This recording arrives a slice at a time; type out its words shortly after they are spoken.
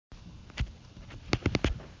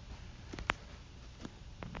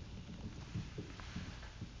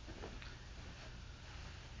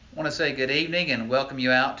want to say good evening and welcome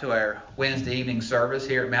you out to our Wednesday evening service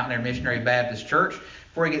here at Mountaineer Missionary Baptist Church.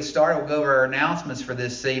 Before we get started, we'll go over our announcements for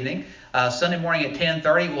this evening. Sunday morning at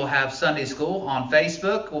 10:30, we'll have Sunday school on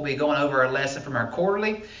Facebook. We'll be going over our lesson from our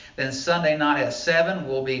quarterly. Then Sunday night at 7,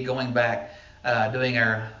 we'll be going back doing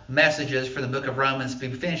our messages for the book of Romans.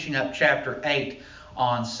 We'll be finishing up chapter 8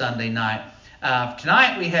 on Sunday night.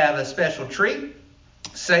 Tonight we have a special treat.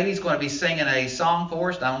 Sadie's going to be singing a song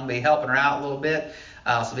for us. I'm going to be helping her out a little bit.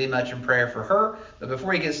 So be much in prayer for her. But before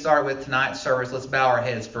we get started with tonight's service, let's bow our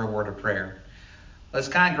heads for a word of prayer. Let's,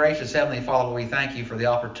 kind, gracious Heavenly Father, we thank you for the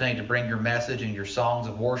opportunity to bring your message and your songs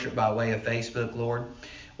of worship by way of Facebook, Lord.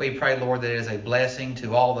 We pray, Lord, that it is a blessing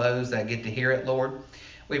to all those that get to hear it, Lord.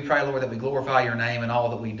 We pray, Lord, that we glorify your name in all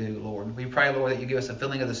that we do, Lord. We pray, Lord, that you give us a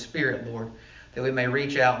filling of the Spirit, Lord, that we may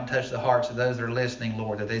reach out and touch the hearts of those that are listening,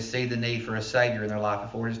 Lord, that they see the need for a Savior in their life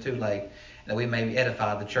before it is too late, and that we may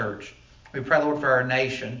edify the church. We pray, Lord, for our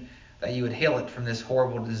nation, that you would heal it from this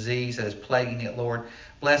horrible disease that is plaguing it, Lord.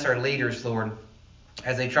 Bless our leaders, Lord,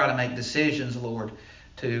 as they try to make decisions, Lord,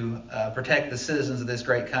 to protect the citizens of this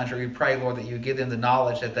great country. We pray, Lord, that you give them the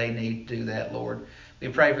knowledge that they need to do that, Lord. We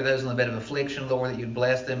pray for those in a bed of affliction, Lord, that you'd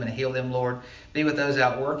bless them and heal them, Lord. Be with those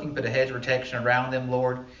out working, put a hedge of protection around them,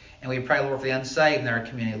 Lord. And we pray, Lord, for the unsaved in our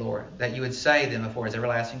community, Lord, that you would save them before it's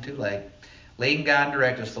everlasting too late. Lead and guide and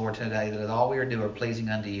direct us, Lord, today, that all we are doing are pleasing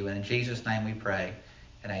unto you. And in Jesus' name we pray,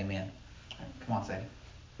 and amen. Right, come on, Sadie.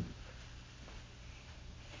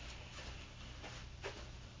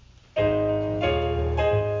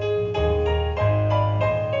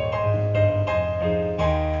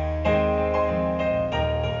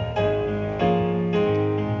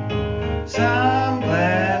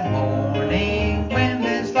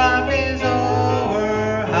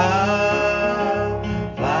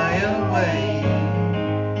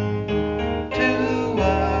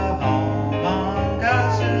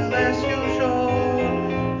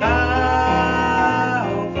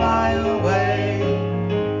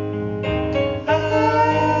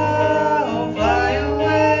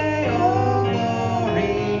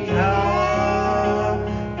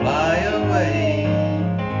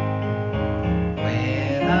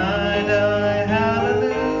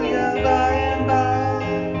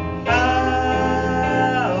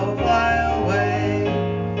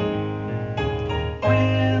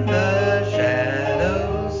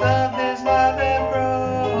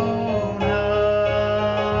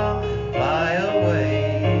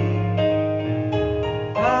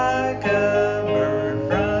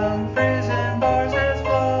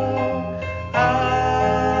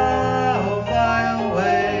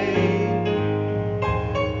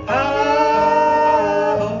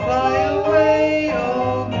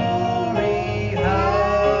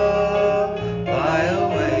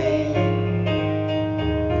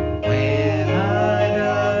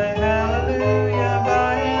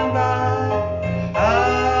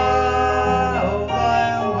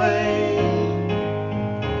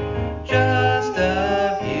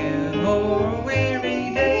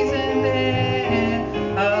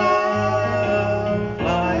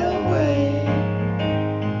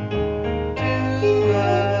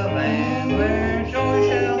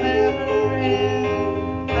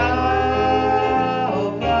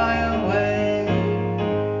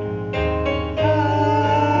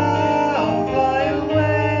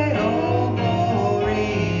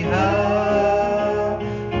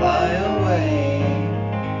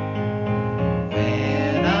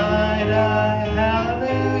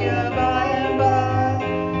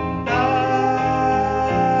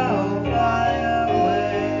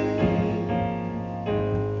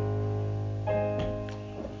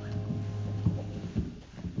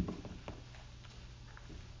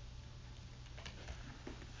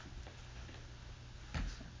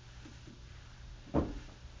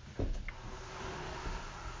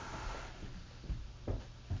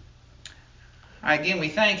 Again, we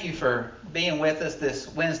thank you for being with us this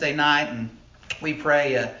Wednesday night, and we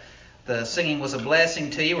pray the singing was a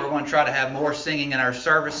blessing to you. We're going to try to have more singing in our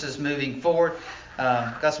services moving forward.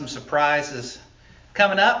 Got some surprises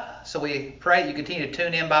coming up, so we pray you continue to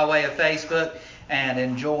tune in by way of Facebook and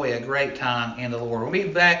enjoy a great time in the Lord. We'll be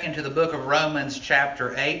back into the book of Romans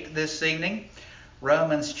chapter 8 this evening.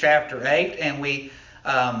 Romans chapter 8, and we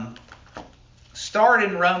start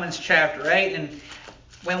in Romans chapter 8, and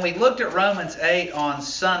when we looked at Romans 8 on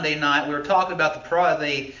Sunday night, we were talking about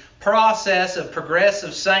the process of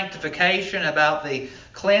progressive sanctification, about the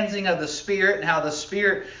cleansing of the Spirit and how the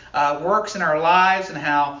Spirit works in our lives and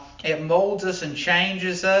how it molds us and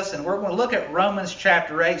changes us. And we're going to look at Romans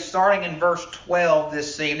chapter 8 starting in verse 12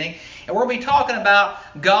 this evening. And we'll be talking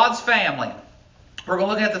about God's family. We're going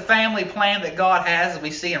to look at the family plan that God has, as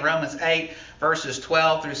we see in Romans 8, verses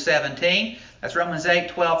 12 through 17. That's Romans 8,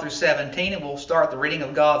 12 through 17, and we'll start the reading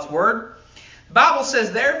of God's Word. The Bible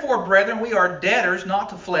says, "Therefore, brethren, we are debtors not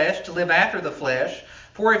to flesh, to live after the flesh.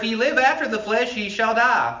 For if ye live after the flesh, ye shall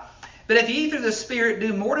die. But if ye through the Spirit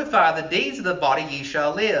do mortify the deeds of the body, ye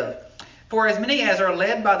shall live. For as many as are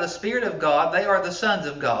led by the Spirit of God, they are the sons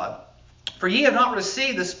of God. For ye have not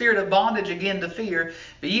received the spirit of bondage again to fear,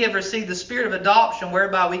 but ye have received the Spirit of adoption,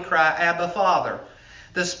 whereby we cry, Abba, Father.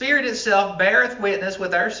 The Spirit itself beareth witness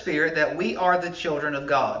with our spirit that we are the children of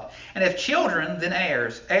God. And if children, then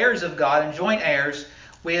heirs, heirs of God, and joint heirs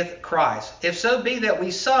with Christ. If so be that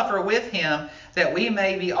we suffer with him, that we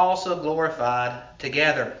may be also glorified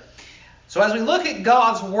together." So as we look at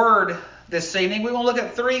God's Word this evening, we will look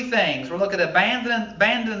at three things. We'll look at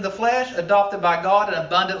abandon the flesh, adopted by God, and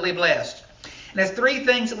abundantly blessed. And there's three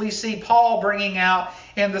things that we see Paul bringing out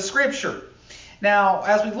in the Scripture. Now,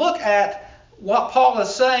 as we look at what Paul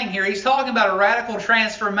is saying here, he's talking about a radical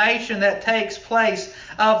transformation that takes place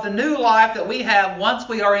of the new life that we have once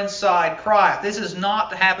we are inside Christ. This is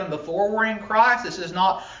not to happen before we're in Christ. This is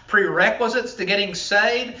not prerequisites to getting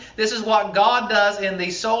saved. This is what God does in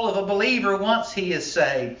the soul of a believer once he is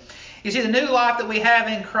saved. You see, the new life that we have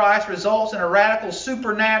in Christ results in a radical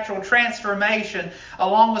supernatural transformation,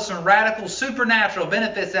 along with some radical supernatural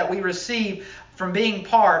benefits that we receive from being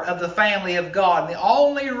part of the family of God. And the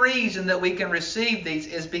only reason that we can receive these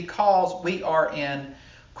is because we are in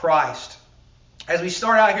Christ. As we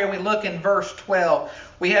start out here and we look in verse 12,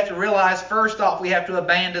 we have to realize, first off, we have to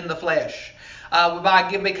abandon the flesh.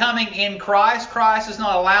 By becoming in Christ, Christ does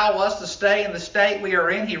not allow us to stay in the state we are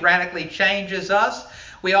in. He radically changes us.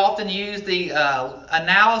 We often use the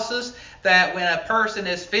analysis that when a person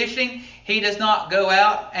is fishing, he does not go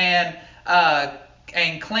out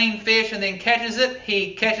and clean fish and then catches it.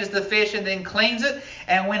 He catches the fish and then cleans it.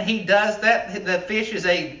 And when he does that, the fish is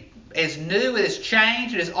new, it is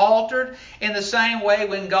changed, it is altered. In the same way,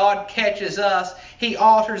 when God catches us, he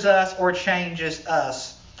alters us or changes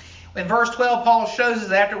us. In verse 12, Paul shows us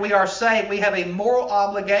that after we are saved, we have a moral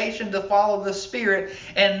obligation to follow the Spirit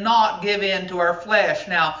and not give in to our flesh.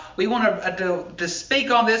 Now, we want to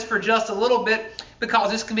speak on this for just a little bit, because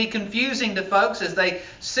this can be confusing to folks as they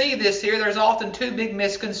see this here. There's often two big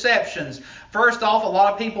misconceptions. First off, a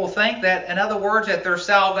lot of people think that, in other words, that their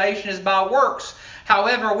salvation is by works.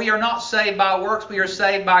 However, we are not saved by works. We are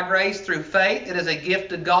saved by grace through faith. It is a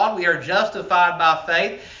gift of God. We are justified by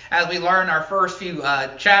faith, as we learn our first few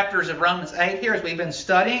chapters of Romans 8 here as we've been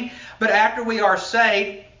studying. But after we are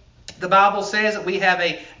saved, the Bible says that we have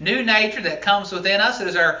a new nature that comes within us. It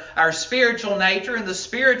is our spiritual nature, and the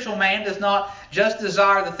spiritual man does not just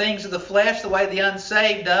desire the things of the flesh the way the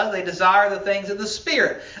unsaved does. They desire the things of the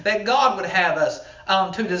Spirit that God would have us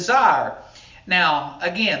to desire. Now,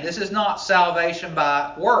 again, this is not salvation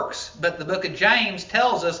by works, but the book of James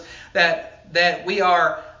tells us that we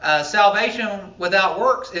are salvation without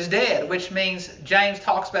works is dead, which means James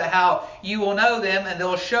talks about how you will know them and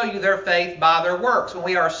they'll show you their faith by their works. When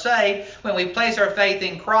we are saved, when we place our faith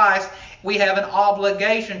in Christ, we have an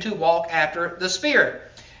obligation to walk after the Spirit.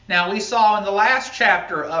 Now, we saw in the last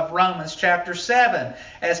chapter of Romans, chapter 7,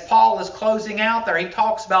 as Paul is closing out there, he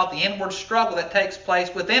talks about the inward struggle that takes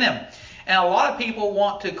place within him. And a lot of people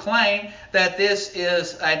want to claim that this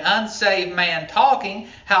is an unsaved man talking.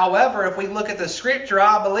 However, if we look at the Scripture,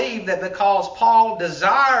 I believe that because Paul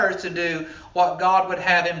desires to do what God would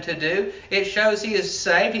have him to do, it shows he is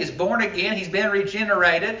saved, he is born again, he's been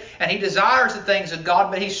regenerated, and he desires the things of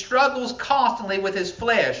God, but he struggles constantly with his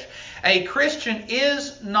flesh. A Christian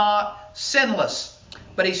is not sinless,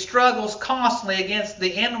 but he struggles constantly against the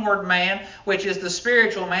inward man, which is the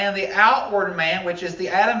spiritual man, the outward man, which is the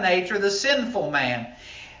Adam nature, the sinful man.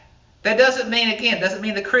 That doesn't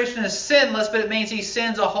mean the Christian is sinless, but it means he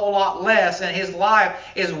sins a whole lot less, and his life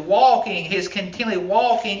is continually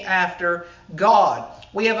walking after God.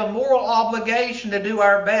 We have a moral obligation to do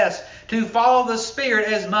our best, to follow the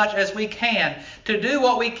Spirit as much as we can, to do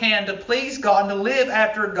what we can to please God and to live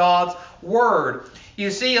after God's Word. You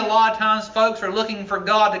see, a lot of times folks are looking for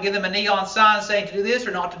God to give them a neon sign saying to do this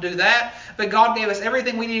or not to do that. But God gave us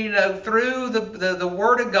everything we need to know through the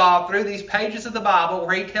Word of God, through these pages of the Bible,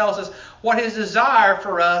 where He tells us what His desire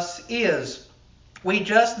for us is. We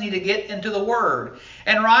just need to get into the Word.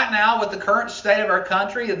 And right now, with the current state of our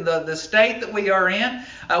country and the state that we are in,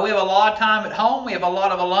 we have a lot of time at home. We have a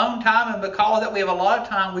lot of alone time. And because of that, we have a lot of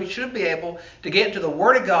time, we should be able to get into the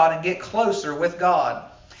Word of God and get closer with God.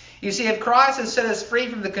 You see, if Christ has set us free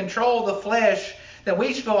from the control of the flesh, then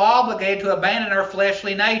we should feel obligated to abandon our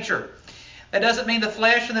fleshly nature. That doesn't mean the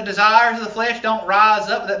flesh and the desires of the flesh don't rise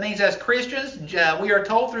up. That means as Christians, we are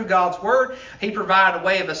told through God's Word, He provided a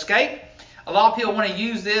way of escape. A lot of people want to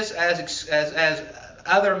use this as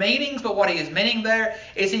other meanings, but what He is meaning there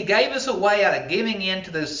is He gave us a way out of giving in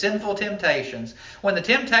to those sinful temptations. When the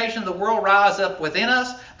temptation of the world rise up within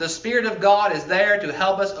us, the Spirit of God is there to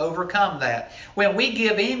help us overcome that. When we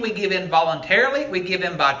give in voluntarily, we give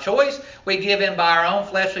in by choice, we give in by our own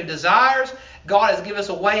fleshly desires. God has given us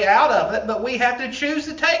a way out of it, but we have to choose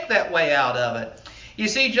to take that way out of it. You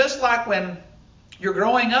see, just like when you're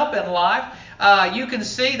growing up in life, you can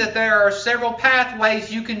see that there are several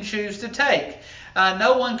pathways you can choose to take.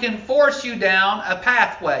 No one can force you down a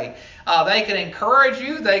pathway. They can encourage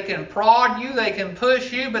you, they can prod you, they can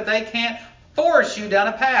push you, but they can't force you down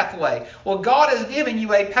a pathway. Well, God has given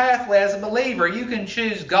you a pathway as a believer. You can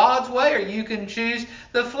choose God's way or you can choose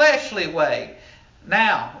the fleshly way.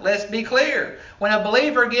 Now, let's be clear. When a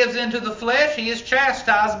believer gives into the flesh, he is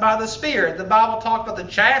chastised by the Spirit. The Bible talks about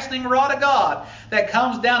the chastening rod of God that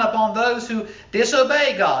comes down upon those who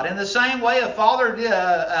disobey God. In the same way, a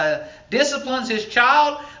father disciplines his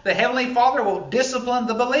child, the Heavenly Father will discipline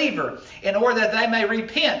the believer in order that they may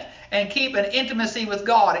repent and keep an intimacy with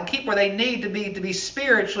God and keep where they need to be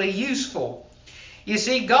spiritually useful. You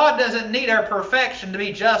see, God doesn't need our perfection to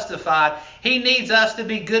be justified. He needs us to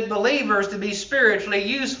be good believers, to be spiritually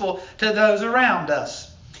useful to those around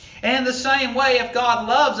us. And in the same way, if God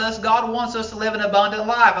loves us, God wants us to live an abundant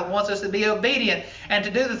life and wants us to be obedient and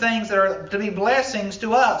to do the things that are to be blessings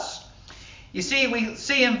to us. You see, we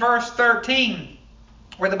see in verse 13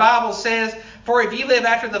 where the Bible says, "For if ye live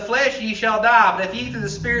after the flesh, ye shall die. But if ye through the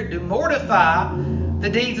Spirit do mortify the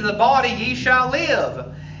deeds of the body, ye shall live."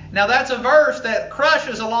 Now that's a verse that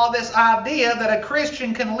crushes a lot of this idea that a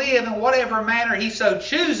Christian can live in whatever manner he so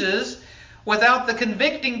chooses without the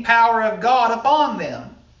convicting power of God upon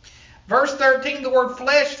them. Verse 13, the word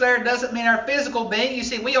flesh there doesn't mean our physical being. You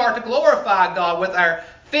see, we are to glorify God with our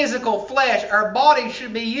physical flesh. Our body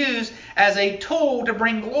should be used as a tool to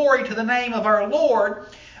bring glory to the name of our Lord.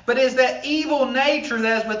 But it is that evil nature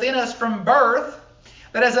that is within us from birth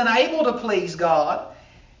that is unable to please God.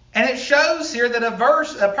 And it shows here that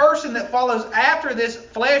a person that follows after this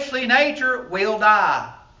fleshly nature will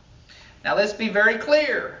die. Now let's be very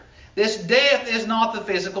clear. This death is not the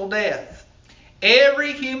physical death.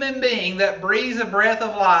 Every human being that breathes a breath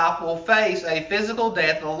of life will face a physical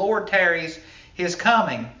death. The Lord tarries His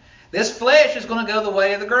coming. This flesh is going to go the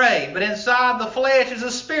way of the grave. But inside the flesh is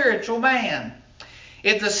a spiritual man.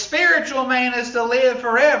 If the spiritual man is to live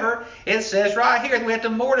forever, it says right here that we have to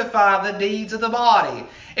mortify the deeds of the body.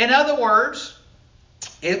 In other words,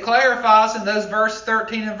 it clarifies in those verse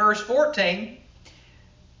 13 and verse 14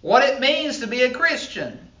 what it means to be a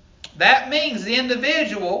Christian. That means the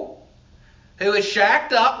individual who is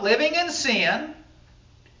shacked up, living in sin,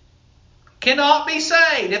 cannot be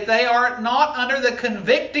saved if they are not under the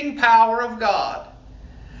convicting power of God.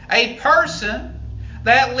 A person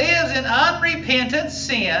that lives in unrepentant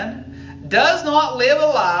sin does not live a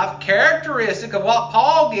life characteristic of what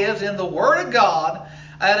Paul gives in the Word of God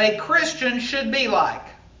that a Christian should be like.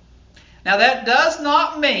 Now that does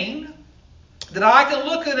not mean that I can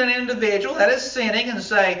look at an individual that is sinning and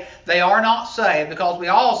say they are not saved, because we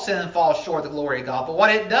all sin and fall short of the glory of God. But what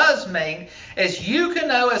it does mean is you can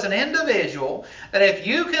know as an individual that if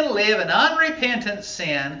you can live in unrepentant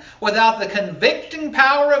sin without the convicting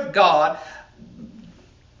power of God,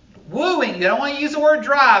 wooing you, I don't want to use the word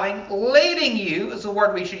driving, leading you is the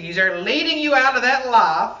word we should use there, leading you out of that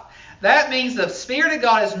life, that means the Spirit of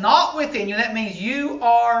God is not within you. That means you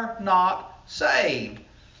are not saved.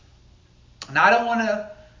 And I don't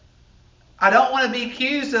want to be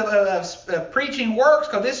accused of preaching works,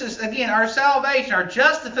 because this is, again, our salvation, our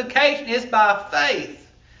justification is by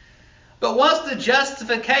faith. But once the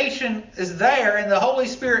justification is there and the Holy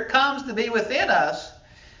Spirit comes to be within us,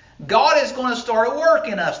 God is going to start a work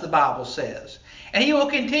in us, the Bible says. And He will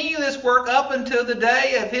continue this work up until the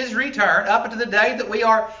day of His return, up until the day that we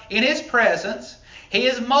are in His presence. He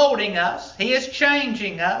is molding us. He is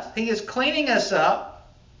changing us. He is cleaning us up.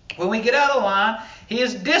 When we get out of line, He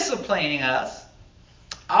is disciplining us.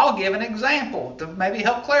 I'll give an example to maybe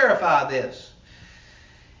help clarify this.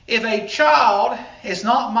 If a child is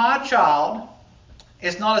not my child,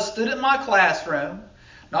 it's not a student in my classroom,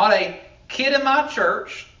 not a kid in my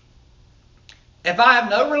church, if I have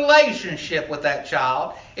no relationship with that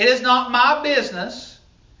child, it is not my business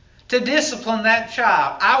to discipline that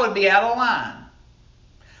child. I would be out of line.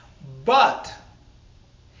 But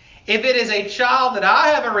if it is a child that I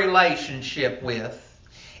have a relationship with,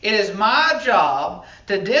 it is my job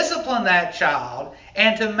to discipline that child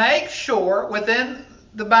and to make sure within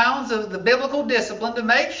the bounds of the biblical discipline to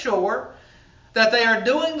make sure that they are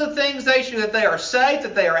doing the things they should, that they are safe,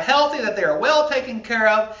 that they are healthy, that they are well taken care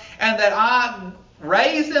of, and that I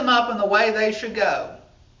raise them up in the way they should go.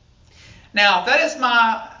 Now, if that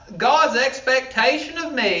is God's expectation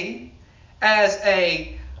of me as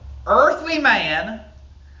a earthly man,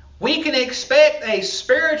 we can expect a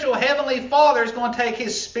spiritual heavenly Father is going to take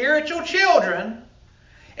his spiritual children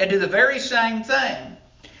and do the very same thing.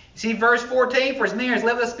 See verse 14, for as many as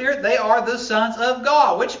live in the Spirit, they are the sons of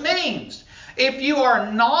God, which means if you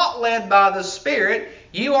are not led by the Spirit,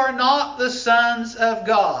 you are not the sons of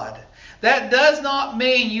God. That does not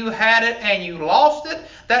mean you had it and you lost it.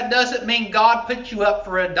 That doesn't mean God put you up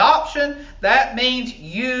for adoption. That means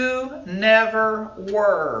you never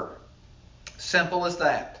were. Simple as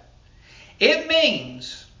that. It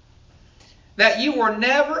means that you were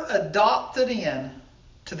never adopted in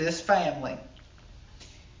to this family.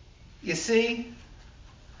 You see,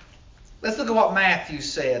 let's look at what Matthew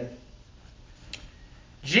said.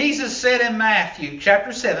 Jesus said in Matthew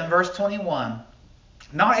chapter 7, verse 21,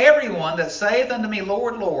 not everyone that saith unto me,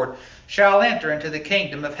 Lord, Lord, shall enter into the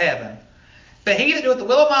kingdom of heaven, but he that doeth the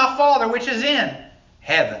will of my Father which is in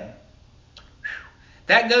heaven.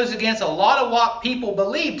 That goes against a lot of what people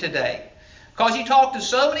believe today. Because you talk to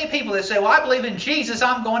so many people that say, well, I believe in Jesus,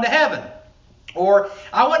 I'm going to heaven. Or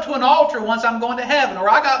I went to an altar once, I'm going to heaven. Or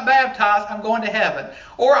I got baptized, I'm going to heaven.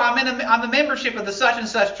 Or I'm a membership of the such and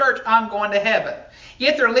such church, I'm going to heaven.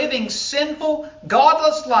 Yet they're living sinful,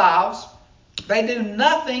 godless lives. They do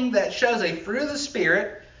nothing that shows a fruit of the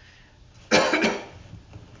Spirit.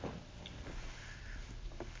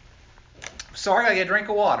 Sorry, I get a drink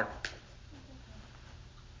of water.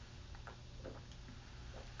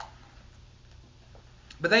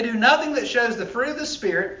 But they do nothing that shows the fruit of the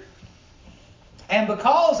Spirit. And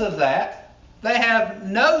because of that, they have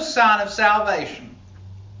no sign of salvation.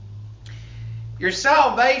 Your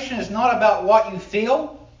salvation is not about what you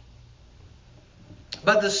feel,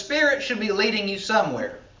 but the Spirit should be leading you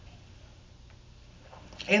somewhere.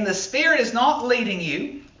 And the Spirit is not leading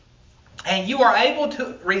you, and you are able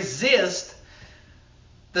to resist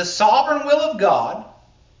the sovereign will of God,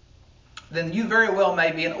 then you very well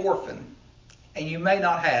may be an orphan, and you may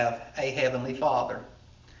not have a heavenly Father.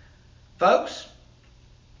 Folks,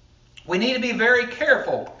 we need to be very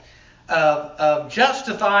careful of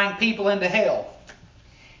justifying people into hell.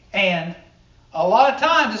 And a lot of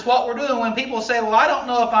times it's what we're doing when people say, well, I don't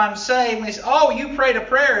know if I'm saved. And we say, oh, you prayed a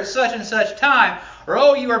prayer at such and such time. Or,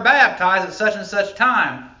 oh, you were baptized at such and such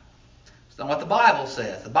time. That's not what the Bible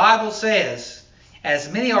says. The Bible says,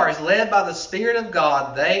 as many are as led by the Spirit of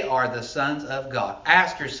God, they are the sons of God.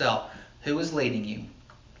 Ask yourself, who is leading you?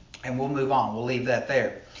 And we'll move on. We'll leave that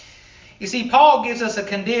there. You see, Paul gives us a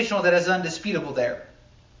conditional that is undisputable there.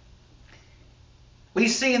 We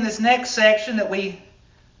see in this next section that we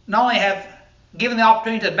not only have given the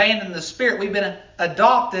opportunity to abandon the Spirit, we've been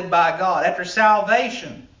adopted by God. After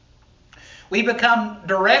salvation, we become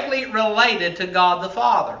directly related to God the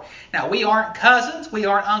Father. Now, we aren't cousins, we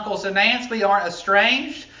aren't uncles and aunts, we aren't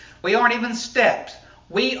estranged, we aren't even steps.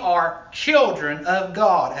 We are children of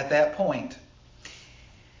God at that point.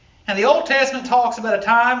 And the Old Testament talks about a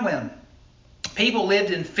time when people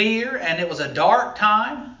lived in fear and it was a dark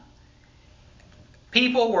time.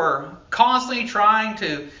 People were constantly trying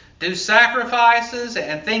to do sacrifices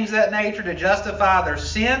and things of that nature to justify their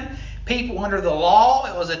sin. People under the law,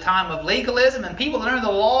 it was a time of legalism. And people that are under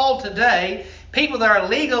the law today, people that are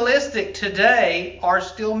legalistic today are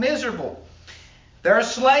still miserable. They're a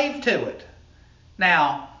slave to it.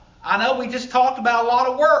 Now, I know we just talked about a lot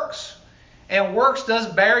of works. And works does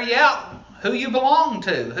bear you out who you belong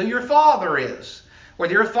to, who your father is.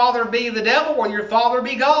 Whether your father be the devil or your father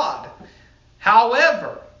be God.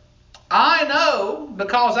 However, I know,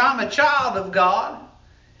 because I'm a child of God,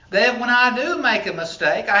 that when I do make a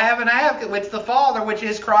mistake, I have an advocate with the Father, which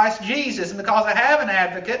is Christ Jesus. And because I have an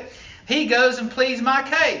advocate, He goes and pleads my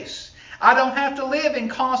case. I don't have to live in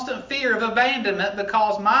constant fear of abandonment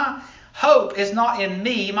because my hope is not in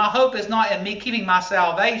me. My hope is not in me keeping my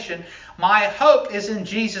salvation. My hope is in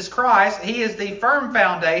Jesus Christ. He is the firm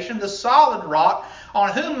foundation, the solid rock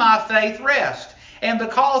on whom my faith rests. And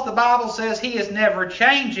because the Bible says He is never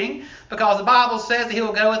changing, because the Bible says that He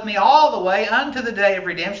will go with me all the way unto the day of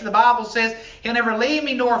redemption, the Bible says He'll never leave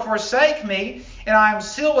me nor forsake me, and I am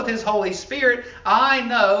sealed with His Holy Spirit, I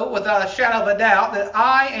know without a shadow of a doubt that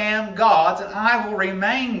I am God's and I will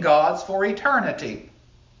remain God's for eternity.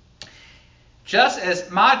 Just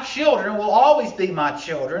as my children will always be my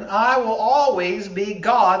children, I will always be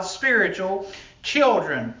God's spiritual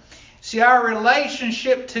children. See, our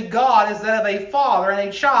relationship to God is that of a father and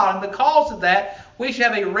a child, and because of that, We should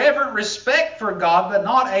have a reverent respect for God, but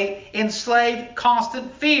not a enslaved,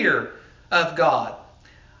 constant fear of God.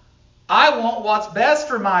 I want what's best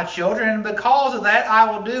for my children, and because of that,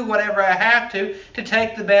 I will do whatever I have to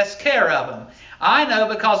take the best care of them. I know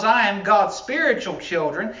because I am God's spiritual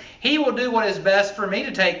children, He will do what is best for me,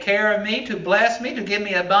 to take care of me, to bless me, to give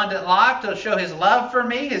me abundant life, to show His love for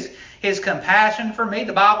me, His compassion for me.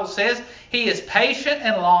 The Bible says He is patient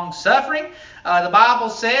and long-suffering. The Bible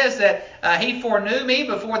says that He foreknew me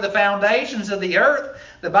before the foundations of the earth.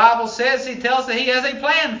 The Bible says, He tells that He has a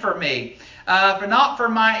plan for me. Not for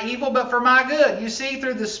my evil, but for my good. You see,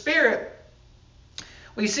 through the Spirit,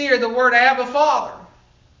 we see here the word Abba, Father.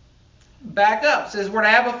 Back up. It says the word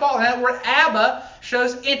Abba, Father. That word Abba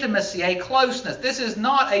shows intimacy, a closeness. This is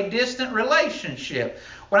not a distant relationship.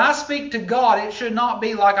 When I speak to God, it should not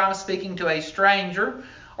be like I'm speaking to a stranger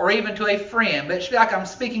or even to a friend, but it should be like I'm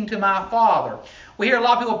speaking to my Father. We hear a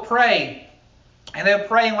lot of people pray, and they're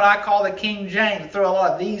praying what I call the King James. They throw a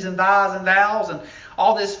lot of these and thys and thous and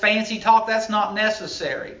all this fancy talk. That's not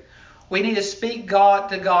necessary. We need to speak God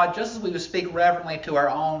to God just as we would speak reverently to our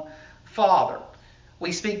own Father.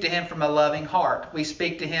 We speak to Him from a loving heart. We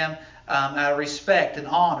speak to Him out of respect and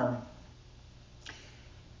honor.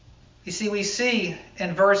 You see, we see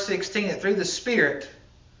in verse 16 that through the Spirit,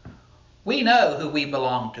 we know who we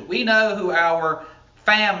belong to. We know who our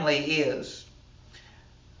family is.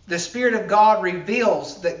 The Spirit of God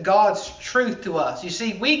reveals that God's truth to us. You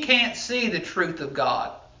see, we can't see the truth of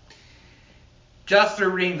God just through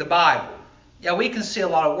reading the Bible. Yeah, we can see a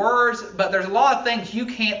lot of words, but there's a lot of things you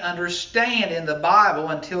can't understand in the Bible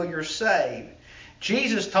until you're saved.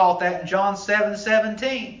 Jesus taught that in John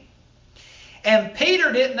 7:17. And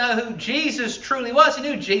Peter didn't know who Jesus truly was. He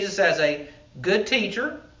knew Jesus as a good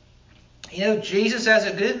teacher. He knew Jesus as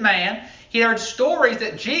a good man. He heard stories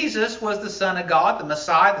that Jesus was the Son of God, the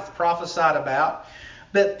Messiah that's prophesied about.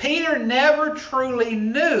 But Peter never truly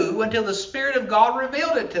knew until the Spirit of God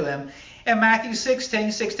revealed it to him in Matthew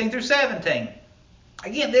 16 through 17.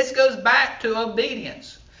 Again, this goes back to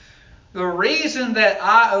obedience. The reason that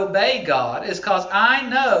I obey God is because I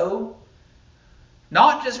know,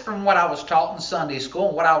 not just from what I was taught in Sunday school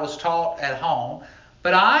and what I was taught at home,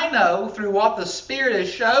 but I know through what the Spirit has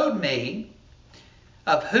showed me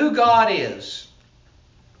of who God is.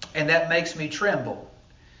 And that makes me tremble.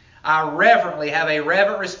 I reverently have a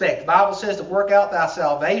reverent respect. The Bible says to work out thy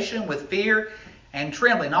salvation with fear and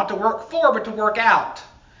trembling. Not to work for, but to work out.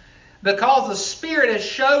 Because the Spirit has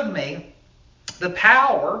showed me the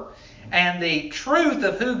power and the truth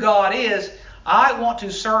of who God is, I want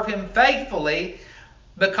to serve Him faithfully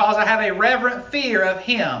because I have a reverent fear of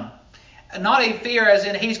Him. Not a fear as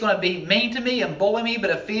in He's going to be mean to me and bully me, but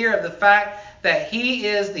a fear of the fact that He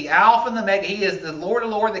is the Alpha and the Omega. He is the Lord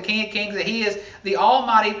of Lords, the King of Kings. That He is the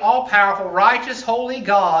Almighty, all-powerful, righteous, holy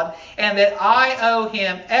God. And that I owe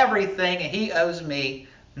Him everything and He owes me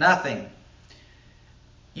nothing.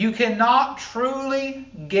 You cannot truly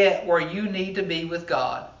get where you need to be with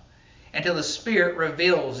God until the Spirit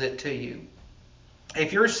reveals it to you.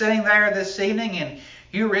 If you're sitting there this evening and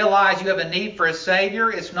you realize you have a need for a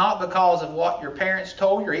Savior, it's not because of what your parents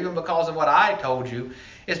told you or even because of what I told you.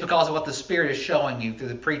 It's because of what the Spirit is showing you through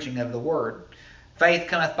the preaching of the Word. Faith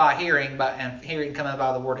cometh by hearing, and hearing cometh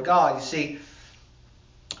by the Word of God. You see,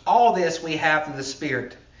 all this we have through the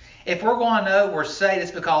Spirit. If we're going to know we're saved,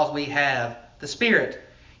 it's because we have the Spirit.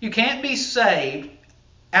 You can't be saved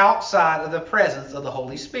outside of the presence of the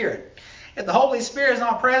Holy Spirit. If the Holy Spirit is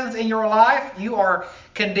not present in your life, you are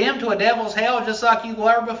condemned to a devil's hell just like you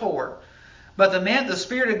were before. But the minute the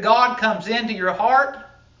Spirit of God comes into your heart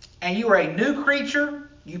and you are a new creature,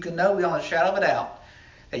 you can know beyond a shadow of a doubt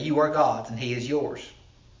that you are God's and He is yours.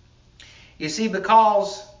 You see,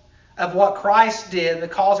 because of what Christ did,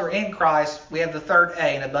 because we're in Christ, we have the third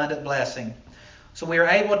A, an abundant blessing. So we are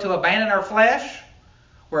able to abandon our flesh,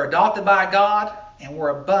 we're adopted by God, and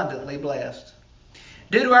we're abundantly blessed.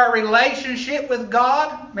 Due to our relationship with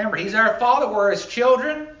God, remember, He's our Father, we're His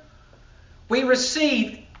children, we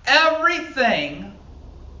receive everything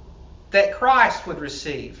that Christ would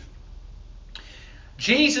receive.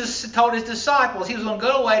 Jesus told His disciples He was going to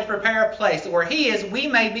go away to prepare a place that where He is, we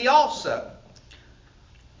may be also.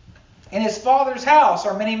 In His Father's house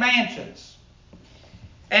are many mansions.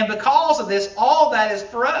 And because of this, all that is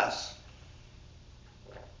for us.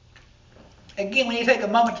 Again, we need to take a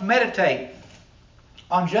moment to meditate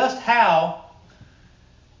on just how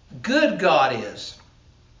good God is.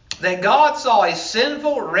 That God saw a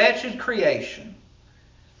sinful, wretched creation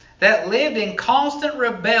that lived in constant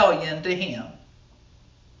rebellion to Him.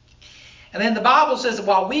 And then the Bible says that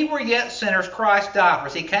while we were yet sinners, Christ died for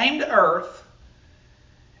us. He came to earth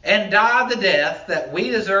and died the death that we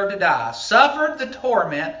deserve to die, suffered the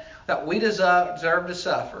torment that we deserve to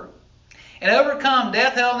suffer, and overcome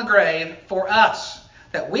death, hell, and the grave for us,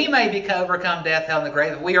 that we may overcome death, hell, and the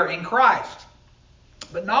grave, if we are in Christ.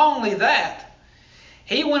 But not only that,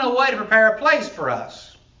 He went away to prepare a place for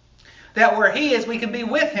us, that where He is, we can be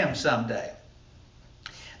with Him someday.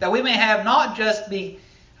 That we may have not just be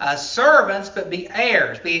servants, but be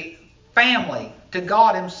heirs, be family to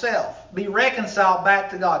God Himself, be reconciled back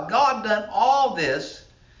to God. God done all this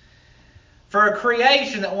for a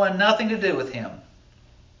creation that wanted nothing to do with Him.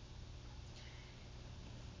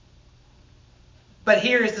 But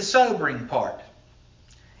here is the sobering part.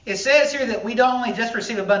 It says here that we don't only just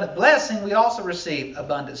receive abundant blessing, we also receive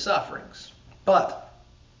abundant sufferings. But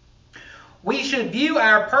we should view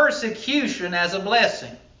our persecution as a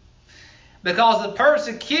blessing, because the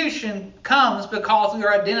persecution comes because we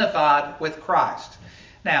are identified with Christ.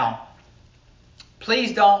 Now,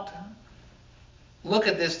 please don't look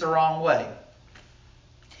at this the wrong way.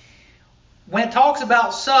 When it talks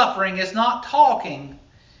about suffering, it's not talking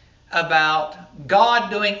about God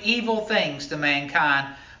doing evil things to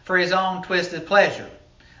mankind for His own twisted pleasure.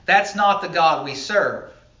 That's not the God we serve.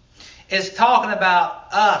 It's talking about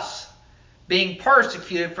us being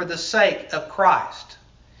persecuted for the sake of Christ.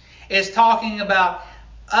 It's talking about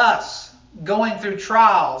us going through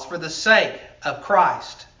trials for the sake of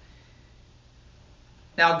Christ.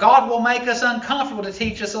 Now, God will make us uncomfortable to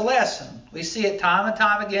teach us a lesson. We see it time and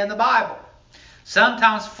time again in the Bible.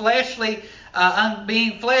 Sometimes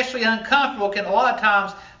being fleshly uncomfortable can a lot of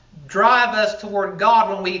times drive us toward God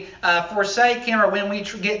when we forsake Him, or when we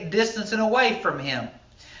get distant and away from Him.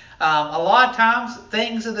 A lot of times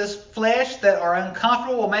things of this flesh that are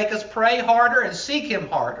uncomfortable will make us pray harder and seek Him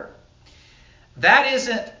harder. That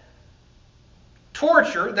isn't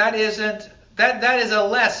torture. That is a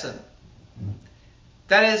lesson.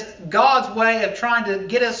 That is God's way of trying to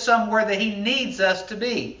get us somewhere that He needs us to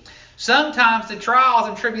be. Sometimes the trials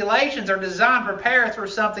and tribulations are designed to prepare us for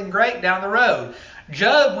something great down the road.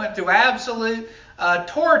 Job went through absolute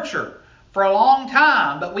torture for a long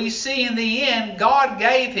time, but we see in the end God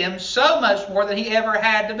gave him so much more than he ever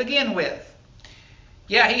had to begin with.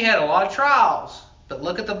 Yeah, he had a lot of trials, but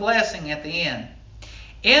look at the blessing at the end.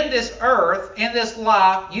 In this earth, in this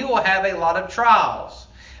life, you will have a lot of trials,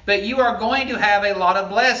 but you are going to have a lot of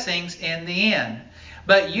blessings in the end.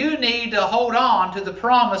 But you need to hold on to the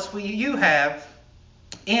promise you have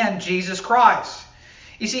in Jesus Christ.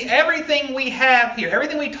 You see, everything we have here,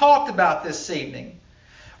 everything we talked about this evening,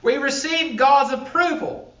 we receive God's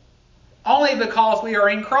approval only because we are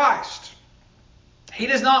in Christ. He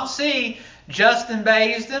does not see Justin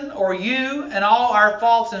Baisden or you and all our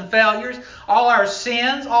faults and failures, all our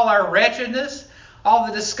sins, all our wretchedness, all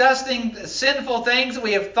the disgusting, sinful things that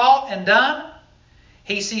we have thought and done.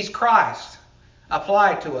 He sees Christ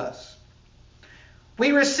applied to us.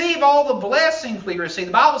 We receive all the blessings we receive.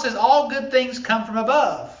 The Bible says all good things come from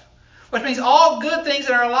above, which means all good things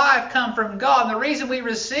in our life come from God. And the reason we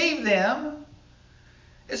receive them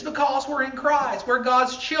is because we're in Christ. We're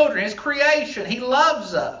God's children, His creation. He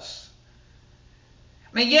loves us.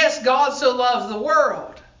 I mean, yes, God so loves the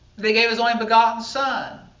world that He gave His only begotten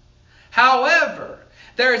Son. However,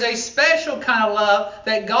 there is a special kind of love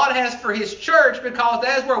that God has for His church, because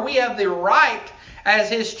that is where we have the right as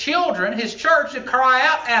His children, His church, to cry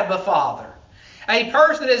out, Abba, Father. A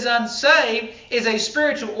person that is unsaved is a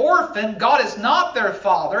spiritual orphan. God is not their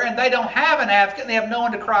Father, and they don't have an advocate, and they have no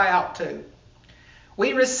one to cry out to.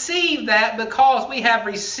 We receive that because we have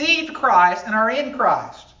received Christ and are in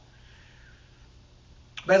Christ.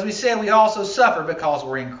 But as we said, we also suffer because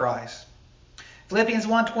we're in Christ. Philippians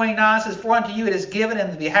 1:29 says, "For unto you it is given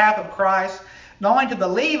in the behalf of Christ, not only to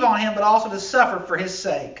believe on Him, but also to suffer for His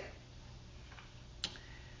sake."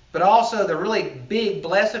 But also the really big,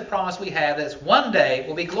 blessed promise we have is one day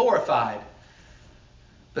we'll be glorified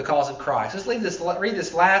because of Christ. Let's read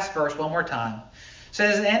this last verse one more time. It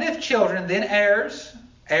says, "And if children, then heirs,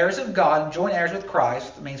 heirs of God, and joint heirs with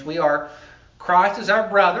Christ." That means Christ is our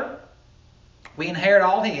brother. We inherit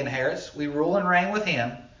all He inherits. We rule and reign with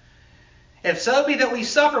Him. "If so be that we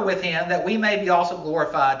suffer with Him, that we may be also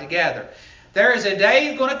glorified together." There is a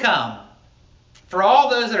day going to come for all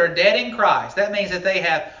those that are dead in Christ. That means that they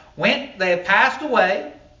have passed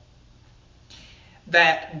away,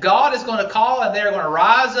 that God is going to call and they're going to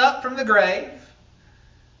rise up from the grave.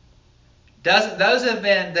 Those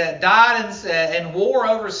that died in war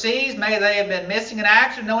overseas, may they have been missing in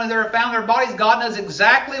action, no one has ever found their bodies. God knows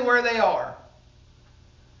exactly where they are.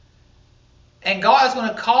 And God is going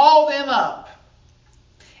to call them up.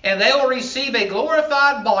 And they will receive a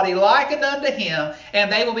glorified body likened unto Him.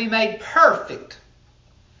 And they will be made perfect.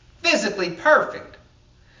 Physically perfect.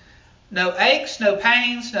 No aches, no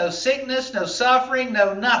pains, no sickness, no suffering,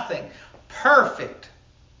 no nothing. Perfect.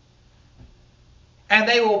 And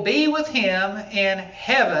they will be with him in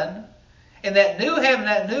heaven, in that new heaven,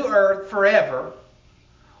 that new earth forever,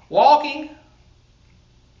 walking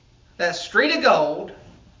that street of gold.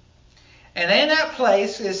 And in that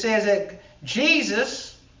place, it says that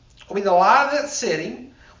Jesus will be the light of that city.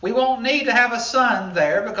 We won't need to have a sun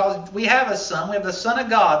there because we have a sun. We have the Son of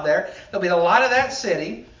God there. There'll be the light of that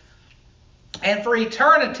city. And for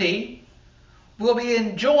eternity, we'll be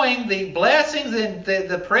enjoying the blessings and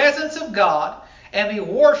the presence of God and be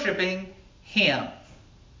worshiping him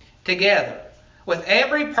together with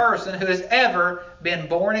every person who has ever been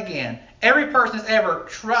born again. Every person who's ever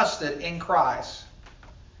trusted in Christ.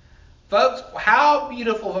 Folks, how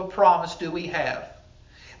beautiful of a promise do we have?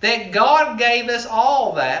 That God gave us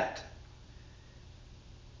all that.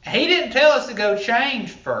 He didn't tell us to go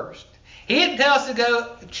change first. He didn't tell us to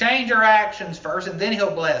go change our actions first and then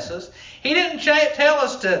he'll bless us. He didn't tell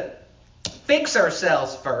us to fix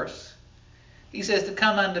ourselves first. He says to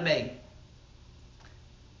come unto me.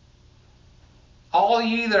 All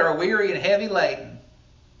you that are weary and heavy laden,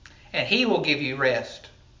 and he will give you rest.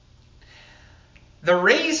 The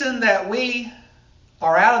reason that we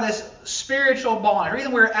are out of this spiritual bond, the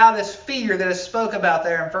reason we're out of this fear that is spoke about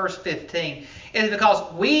there in verse 15, is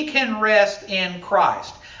because we can rest in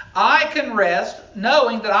Christ. I can rest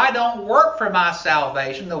knowing that I don't work for my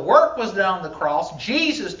salvation. The work was done on the cross.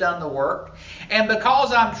 Jesus done the work. And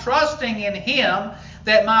because I'm trusting in him,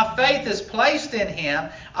 that my faith is placed in him,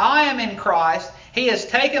 I am in Christ. He has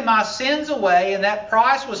taken my sins away, and that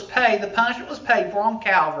price was paid. The punishment was paid for on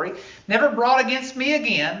Calvary, never brought against me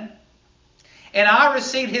again. And I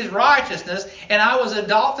received his righteousness, and I was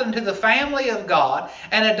adopted into the family of God.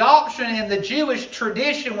 And adoption in the Jewish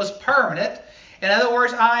tradition was permanent. In other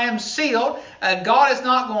words, I am sealed. God is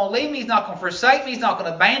not going to leave me. He's not going to forsake me. He's not going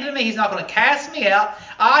to abandon me. He's not going to cast me out.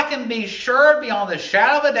 I can be sure beyond the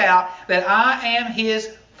shadow of a doubt that I am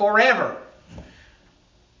his forever.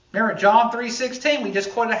 Remember John 3:16, we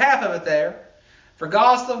just quoted half of it there. For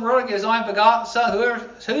God so loved the world, he gave his only begotten Son,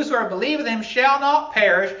 whosoever believeth in him shall not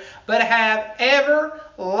perish, but have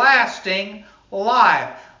everlasting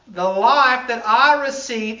life. The life that I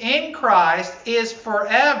receive in Christ is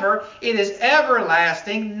forever. It is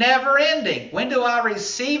everlasting, never ending. When do I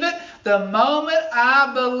receive it? The moment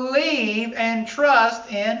I believe and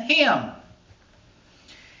trust in him.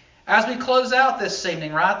 As we close out this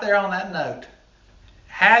evening, right there on that note,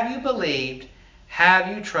 have you believed?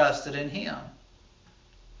 Have you trusted in him?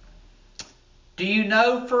 Do you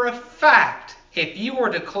know for a fact, if you were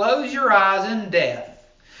to close your eyes in death,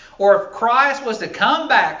 or if Christ was to come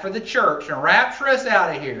back for the church and rapture us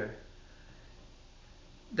out of here,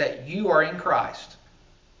 that you are in Christ?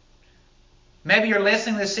 Maybe you're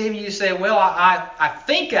listening this evening and you say, well, I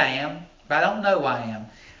think I am, but I don't know I am.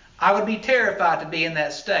 I would be terrified to be in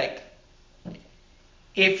that state.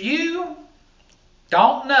 If you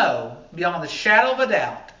don't know beyond the shadow of a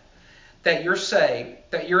doubt that you're saved,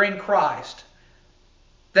 that you're in Christ,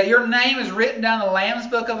 that your name is written down in the Lamb's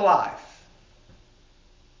Book of Life,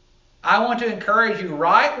 I want to encourage you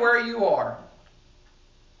right where you are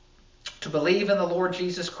to believe in the Lord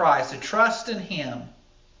Jesus Christ, to trust in him,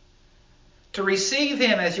 to receive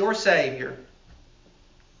him as your Savior,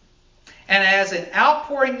 and as an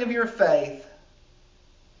outpouring of your faith,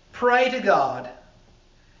 pray to God.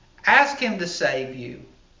 Ask him to save you.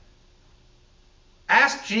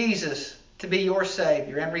 Ask Jesus to be your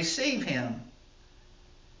Savior and receive him.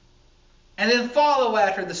 And then follow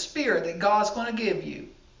after the Spirit that God's going to give you.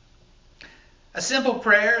 A simple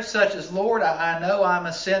prayer such as, Lord, I know I'm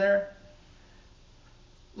a sinner.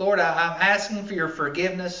 Lord, I'm asking for your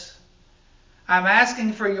forgiveness. I'm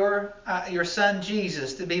asking for your Son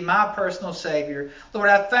Jesus to be my personal Savior. Lord,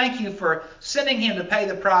 I thank you for sending him to pay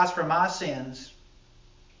the price for my sins.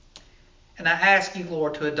 And I ask you,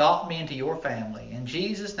 Lord, to adopt me into your family. In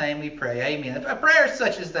Jesus' name we pray. Amen. A prayer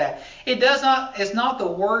such as that, it's not the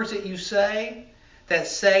words that you say that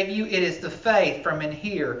save you. It is the faith from in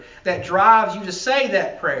here that drives you to say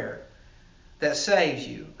that prayer that saves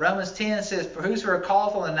you. Romans 10 says, for whosoever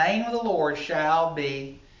calleth on the name of the Lord shall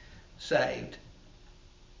be saved.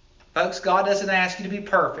 Folks, God doesn't ask you to be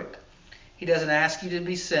perfect. He doesn't ask you to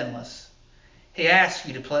be sinless. He asks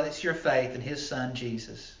you to place your faith in his Son,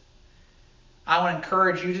 Jesus. I want to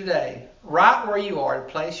encourage you today, right where you are, to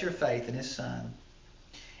place your faith in his Son.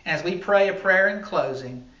 As we pray a prayer in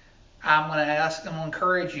closing, I'm going to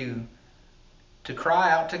encourage you to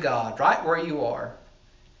cry out to God right where you are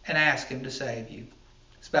and ask him to save you.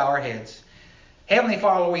 Let's bow our heads. Heavenly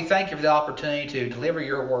Father, Lord, we thank you for the opportunity to deliver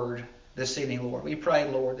your word this evening, Lord. We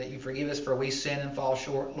pray, Lord, that you forgive us for we sin and fall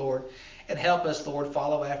short, Lord, and help us, Lord,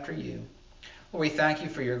 follow after you. Lord, we thank you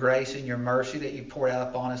for your grace and your mercy that you poured out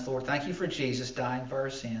upon us, Lord. Thank you for Jesus dying for our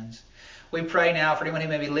sins. We pray now for anyone who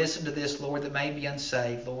may be listening to this, Lord, that may be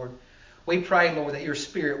unsaved, Lord. We pray, Lord, that your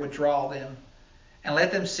Spirit would draw them and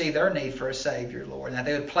let them see their need for a Savior, Lord, and that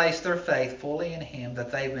they would place their faith fully in him,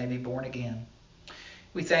 that they may be born again.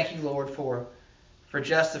 We thank you, Lord, for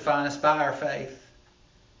justifying us by our faith,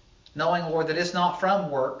 knowing, Lord, that it's not from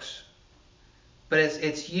works, but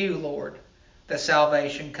it's you, Lord, that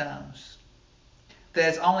salvation comes. That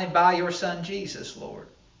it's only by your Son, Jesus, Lord,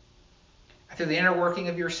 through the inner working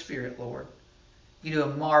of your Spirit, Lord. You do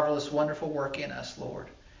a marvelous, wonderful work in us, Lord.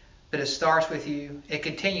 But it starts with you, it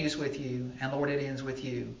continues with you, and Lord, it ends with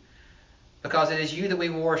you. Because it is you that we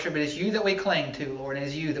worship, it is you that we cling to, Lord, and it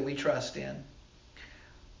is you that we trust in.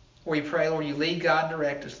 Lord, we pray, Lord, you lead, God, and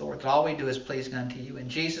direct us, Lord, that all we do is pleasing unto you. In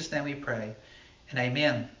Jesus' name we pray, and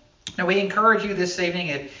amen. Now, we encourage you this evening,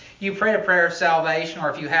 if you prayed a prayer of salvation,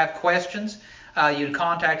 or if you have questions, you'd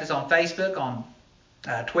contact us on Facebook, on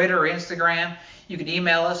Twitter or Instagram. You can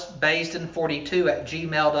email us,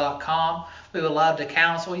 baisden42@gmail.com. We would love to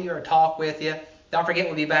counsel you or talk with you. Don't forget,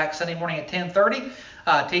 we'll be back Sunday morning at 10:30,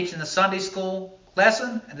 teaching the Sunday school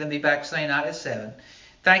lesson, and then be back Sunday night at 7.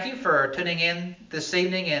 Thank you for tuning in this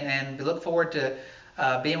evening, and we look forward to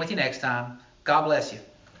being with you next time. God bless you.